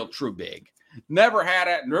had a real true big. Never had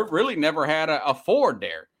a forward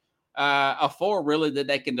there. A forward really that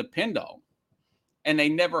they can depend on. and they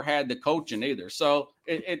never had the coaching either. So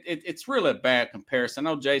it's really a bad comparison.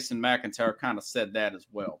 I know Jason McIntyre kind of said that as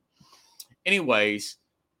well. Anyways,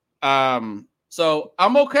 so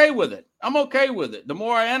I'm okay with it. I'm okay with it. The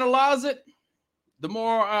more I analyze it, the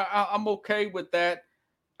more I'm okay with that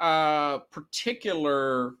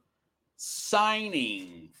particular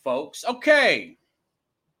signing, folks. Okay.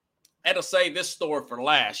 I had to save this story for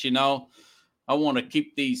last, you know. I want to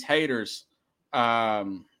keep these haters. I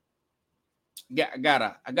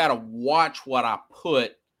gotta watch what I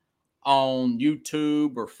put on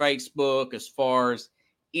YouTube or Facebook as far as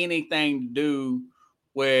anything to do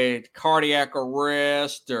with cardiac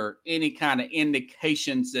arrest or any kind of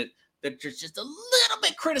indications that there's just a little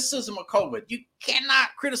bit criticism of COVID. You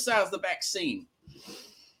cannot criticize the vaccine.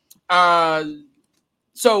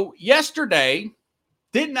 So yesterday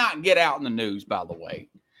did not get out in the news, by the way.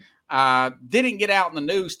 Didn't get out in the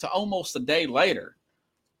news to almost a day later.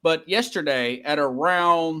 But yesterday at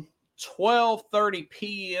around 12:30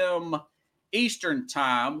 p.m. Eastern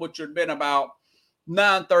time, which would have been about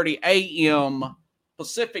 9:30 a.m.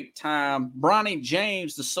 Pacific time, Bronny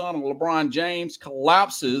James, the son of LeBron James,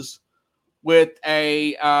 collapses with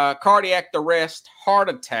a cardiac arrest heart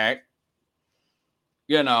attack,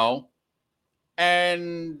 you know,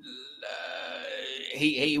 and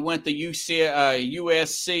he went to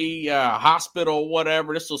USC hospital,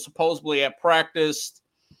 whatever. This was supposedly at practice,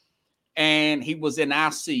 and he was in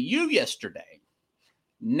ICU yesterday.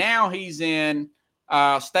 Now he's in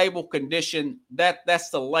stable condition. That's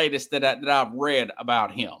the latest that I've read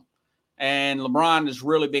about him. And LeBron has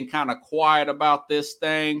really been kind of quiet about this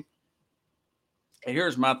thing. And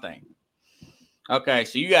here's my thing. Okay,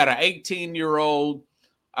 so you got an 18-year-old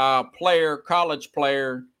player, college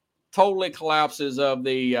player, totally collapses of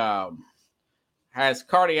the has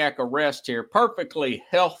cardiac arrest here, perfectly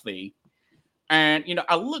healthy. And, you know,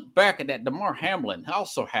 I look back at that. DeMar Hamlin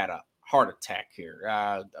also had a heart attack here,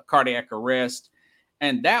 a cardiac arrest.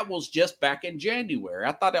 And that was just back in January.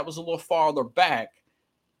 I thought that was a little farther back.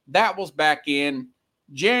 That was back in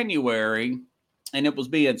January. And it was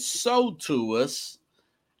being sold to us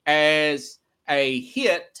as a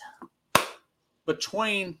hit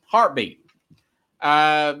between heartbeat.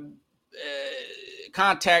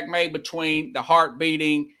 Contact made between the heart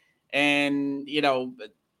beating, and you know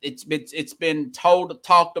it's been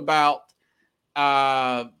talked about.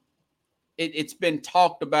 It's been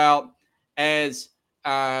talked about as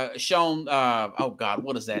shown. Oh God,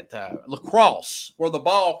 what is that? Lacrosse, where the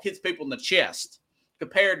ball hits people in the chest,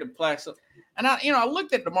 compared to plastic. And I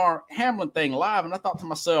looked at the DeMar Hamlin thing live, and I thought to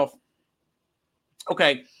myself,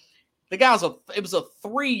 okay, the guy's it was a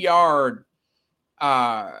 3-yard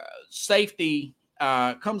safety,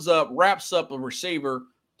 comes up, wraps up a receiver,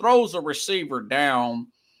 throws a receiver down,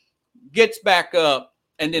 gets back up,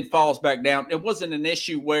 and then falls back down. It wasn't an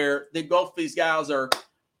issue where both these guys are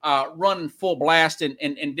running full blast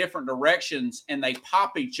in different directions and they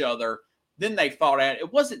pop each other. Then they fought at it.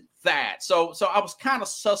 It wasn't that. So I was kind of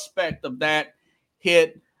suspect of that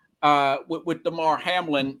hit with DeMar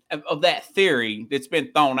Hamlin, of that theory that's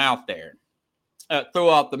been thrown out there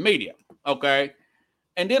throughout the media. Okay.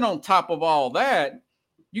 And then on top of all that,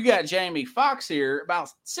 you got Jamie Foxx here about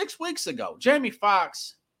 6 weeks ago. Jamie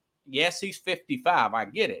Foxx, yes, he's 55. I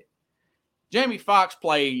get it. Jamie Foxx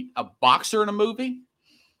played a boxer in a movie.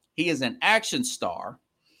 He is an action star.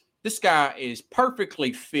 This guy is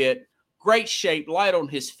perfectly fit, great shape, light on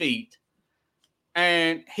his feet.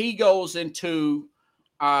 And he goes into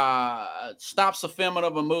stops a filming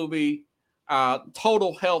of a movie,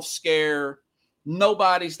 total health scare.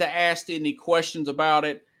 Nobody's to ask any questions about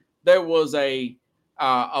it. There was a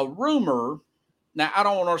rumor. Now, I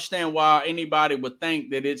don't understand why anybody would think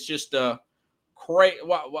that it's just a crazy.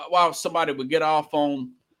 Why somebody would get off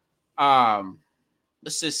on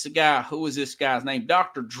this guy. Who is this guy's name?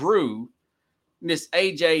 Dr. Drew. And this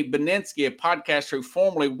AJ Beninsky, a podcaster who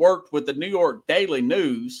formerly worked with the New York Daily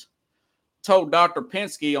News, told Dr.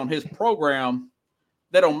 Penske on his program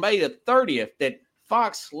that on May the 30th that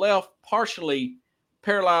Fox left partially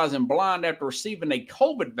paralyzed and blind after receiving a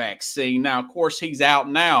COVID vaccine. Now, of course, he's out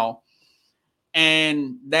now,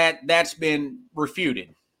 and that's been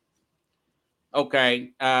refuted.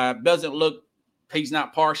 Okay, doesn't look, he's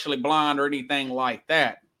not partially blind or anything like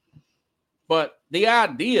that. But the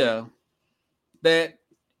idea that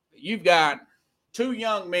you've got two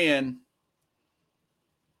young men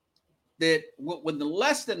that within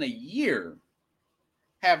less than a year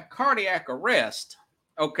have cardiac arrest,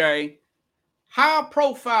 okay, high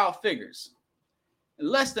profile figures, in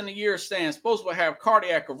less than a year stand, supposed to have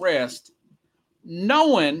cardiac arrest,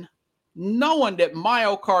 knowing that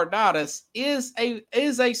myocarditis is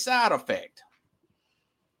a side effect.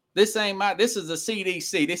 This is the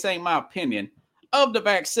CDC. This ain't my opinion of the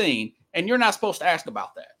vaccine. And you're not supposed to ask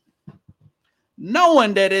about that.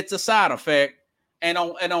 Knowing that it's a side effect, and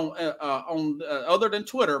on other than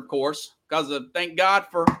Twitter, of course, because thank God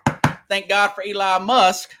for Elon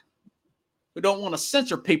Musk, who don't want to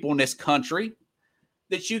censor people in this country,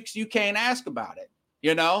 that you can't ask about it.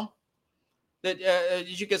 You know, that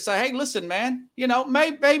you can say, hey, listen, man, you know,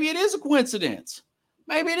 maybe it is a coincidence.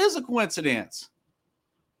 Maybe it is a coincidence.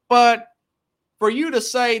 But for you to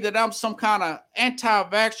say that I'm some kind of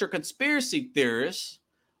anti-vaxxer conspiracy theorist,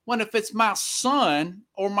 when if it's my son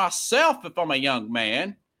or myself, if I'm a young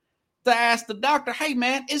man, to ask the doctor, hey,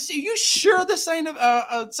 man, are you sure this ain't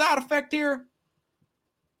a side effect here?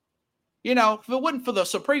 You know, if it wasn't for the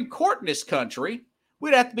Supreme Court in this country,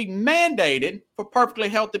 we'd have to be mandated for perfectly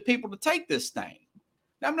healthy people to take this thing.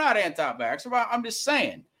 Now, I'm not anti-vaxxer. I'm just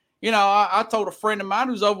saying. You know, I told a friend of mine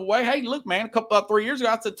who's overweight, hey, look, man, 3 years ago,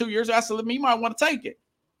 I said 2 years ago, I said, you might want to take it.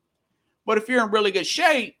 But if you're in really good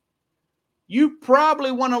shape, you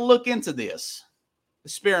probably want to look into this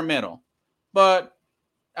experimental. But,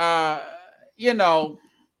 you know,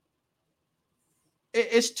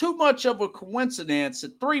 it's too much of a coincidence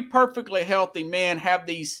that 3 perfectly healthy men have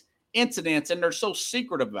these incidents and they're so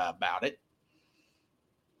secretive about it.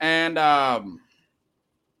 And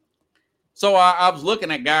so I was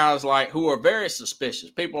looking at guys like who are very suspicious,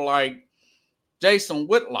 people like Jason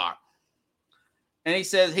Whitlock. And he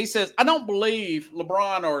says, I don't believe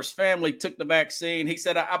LeBron or his family took the vaccine. He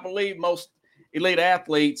said, I believe most elite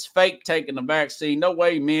athletes fake taking the vaccine. No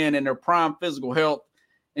way men in their prime physical health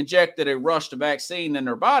injected a rushed vaccine in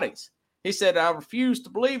their bodies. He said, I refuse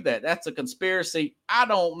to believe that. That's a conspiracy. I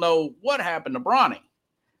don't know what happened to Bronny.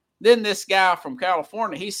 Then this guy from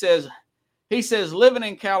California, he says, living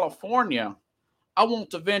in California, I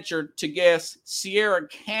want to venture to guess Sierra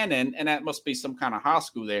Canyon, and that must be some kind of high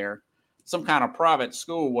school there, some kind of private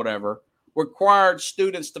school, whatever, required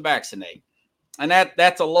students to vaccinate. And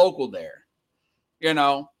that's a local there. You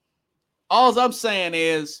know, all I'm saying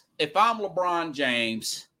is if I'm LeBron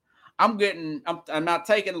James, I'm not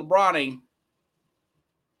taking LeBron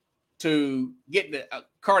to get the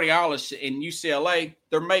cardiologist in UCLA.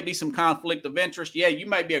 There may be some conflict of interest. Yeah, you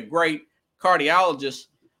may be a great cardiologist,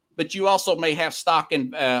 but you also may have stock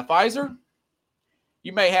in Pfizer.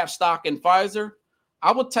 You may have stock in Pfizer.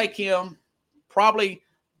 I would take him, probably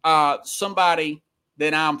somebody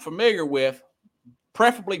that I'm familiar with,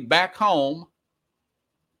 preferably back home,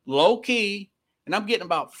 low key, and I'm getting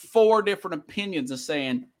about 4 different opinions and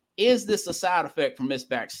saying, is this a side effect from this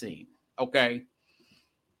vaccine? Okay.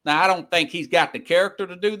 Now, I don't think he's got the character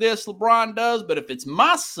to do this, LeBron does, but if it's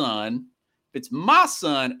my son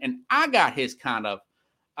and I got his kind of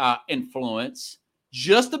influence,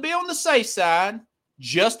 just to be on the safe side,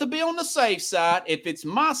 if it's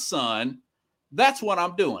my son, that's what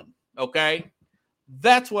I'm doing, okay?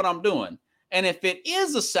 That's what I'm doing. And if it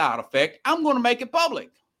is a side effect, I'm going to make it public.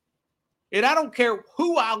 And I don't care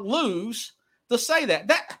who I lose to say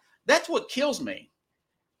that. That's what kills me.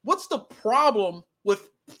 What's the problem with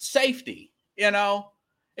safety? You know,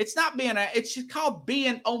 it's not being it's just called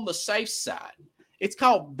being on the safe side. It's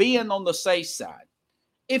called being on the safe side.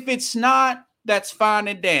 If it's not, that's fine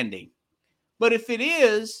and dandy. But if it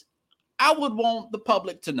is, I would want the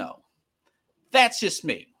public to know. That's just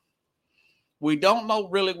me. We don't know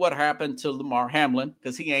really what happened to Lamar Hamlin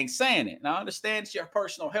because he ain't saying it. Now, I understand it's your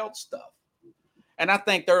personal health stuff. And I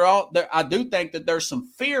think I do think that there's some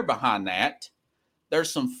fear behind that.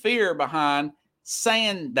 There's some fear behind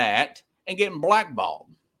saying that and getting blackballed,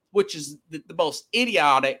 which is the most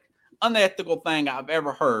idiotic, unethical thing I've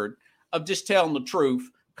ever heard, of just telling the truth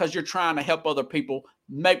because you're trying to help other people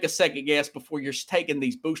make a second guess before you're taking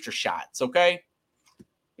these booster shots, okay?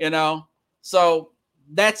 You know, so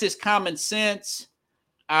that's just common sense.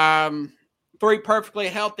 3 perfectly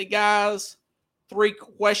healthy guys, 3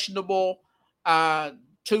 questionable,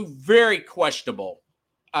 2 very questionable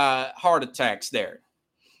heart attacks there.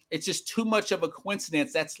 It's just too much of a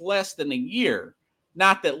coincidence. That's less than a year.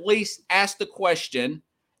 Not that, at least ask the question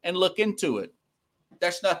and look into it.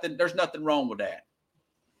 There's nothing wrong with that.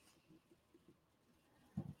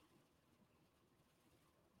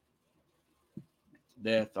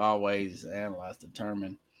 Death always analyzed,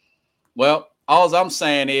 determined. Well, all I'm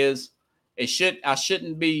saying is I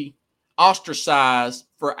shouldn't be ostracized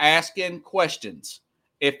for asking questions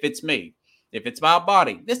if it's me, if it's my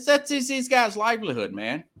body. That's these guys' livelihood,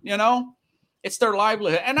 man. You know, it's their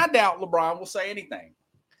livelihood. And I doubt LeBron will say anything.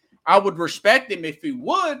 I would respect him if he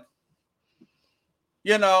would,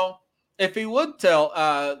 you know, if he would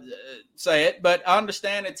say it, but I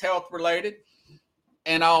understand it's health related.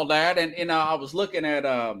 and all that. And I was looking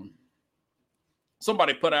at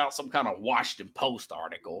somebody put out some kind of Washington Post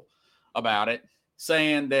article about it,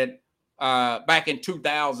 saying that back in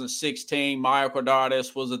 2016,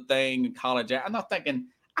 myocarditis was a thing in college. I'm not thinking,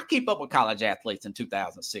 I keep up with college athletes in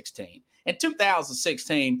 2016. In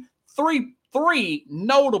 2016, three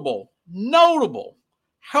notable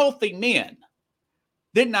healthy men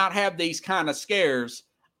did not have these kind of scares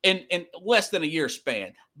in less than a year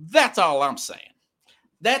span. That's all I'm saying.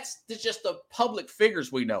 That's just the public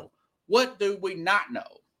figures we know. What do we not know?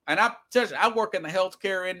 And I tell you, I work in the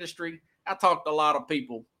healthcare industry. I talk to a lot of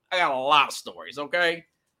people. I got a lot of stories, okay?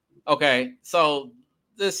 Okay, so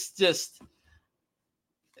this just,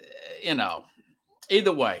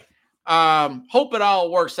 either way. Hope it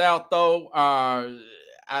all works out, though. I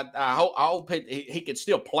hope he can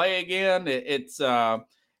still play again. It's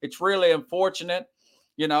really unfortunate.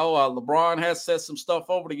 LeBron has said some stuff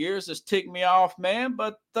over the years that's ticked me off, man.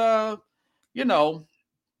 But, I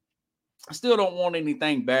still don't want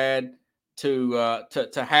anything bad to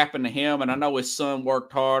happen to him. And I know his son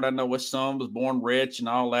worked hard. I know his son was born rich and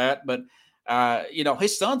all that. But,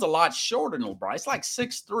 his son's a lot shorter than LeBron. It's like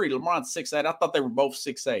 6'3". LeBron's 6'8". I thought they were both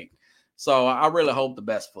 6'8". So I really hope the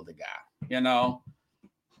best for the guy,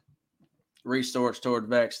 Research toward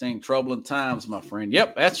vaccine, troubling times, my friend.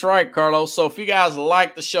 Yep, that's right, Carlos. So if you guys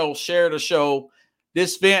like the show, share the show.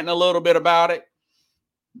 Just venting a little bit about it.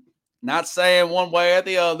 Not saying one way or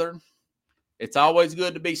the other. It's always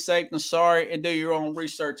good to be safe and sorry and do your own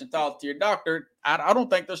research and talk to your doctor. I don't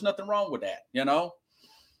think there's nothing wrong with that,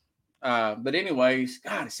 But anyways,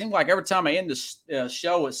 God, it seems like every time I end the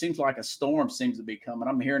show, it seems like a storm seems to be coming.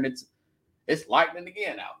 I'm hearing it's lightning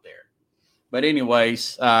again out there. But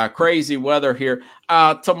anyways, crazy weather here.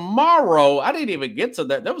 Tomorrow, I didn't even get to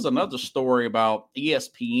that. There was another story about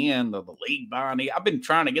ESPN, the league buying. I've been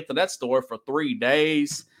trying to get to that story for 3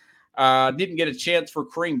 days. Didn't get a chance for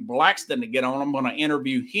Kareem Blackston to get on. I'm going to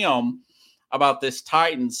interview him about this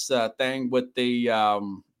Titans thing with the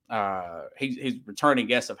he's returning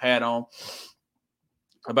guest I've had on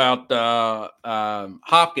about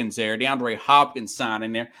Hopkins there, DeAndre Hopkins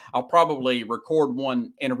signing there. I'll probably record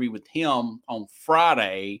one interview with him on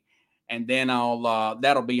Friday, and then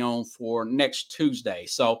that'll be on for next Tuesday.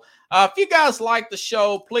 So if you guys like the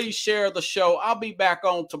show, please share the show. I'll be back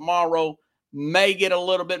on tomorrow. May get a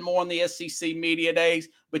little bit more on the SEC media days,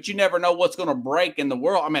 but you never know what's going to break in the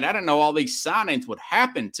world. I mean, I didn't know all these signings would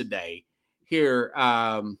happen today here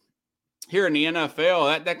in the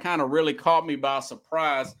NFL. That kind of really caught me by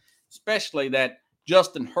surprise, especially that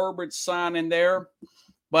Justin Herbert signing there.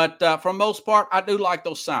 But for the most part, I do like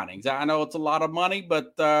those signings. I know it's a lot of money,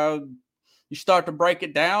 but you start to break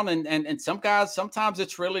it down, and some guys, sometimes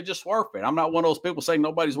it's really just worth it. I'm not one of those people saying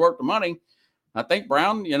nobody's worth the money. I think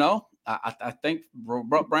Brown, I think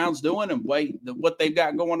what Brown's doing and what they've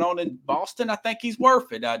got going on in Boston, I think he's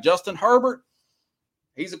worth it. Justin Herbert,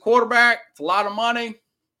 he's a quarterback. It's a lot of money. But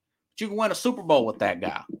you can win a Super Bowl with that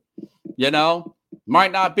guy.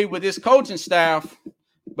 Might not be with his coaching staff,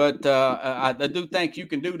 but I do think you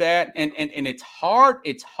can do that. And it's hard.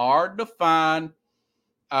 It's hard to find.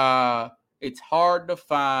 Good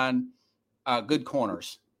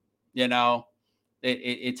corners.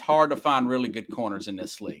 It's hard to find really good corners in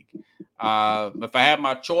this league. If I had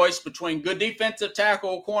my choice between good defensive tackle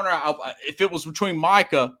or corner, if it was between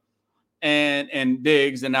Micah and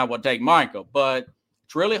Diggs, then I would take Micah. But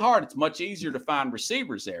it's really hard. It's much easier to find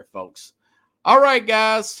receivers there, folks. All right,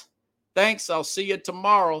 guys. Thanks. I'll see you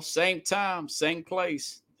tomorrow. Same time, same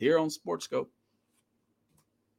place here on SportsScope.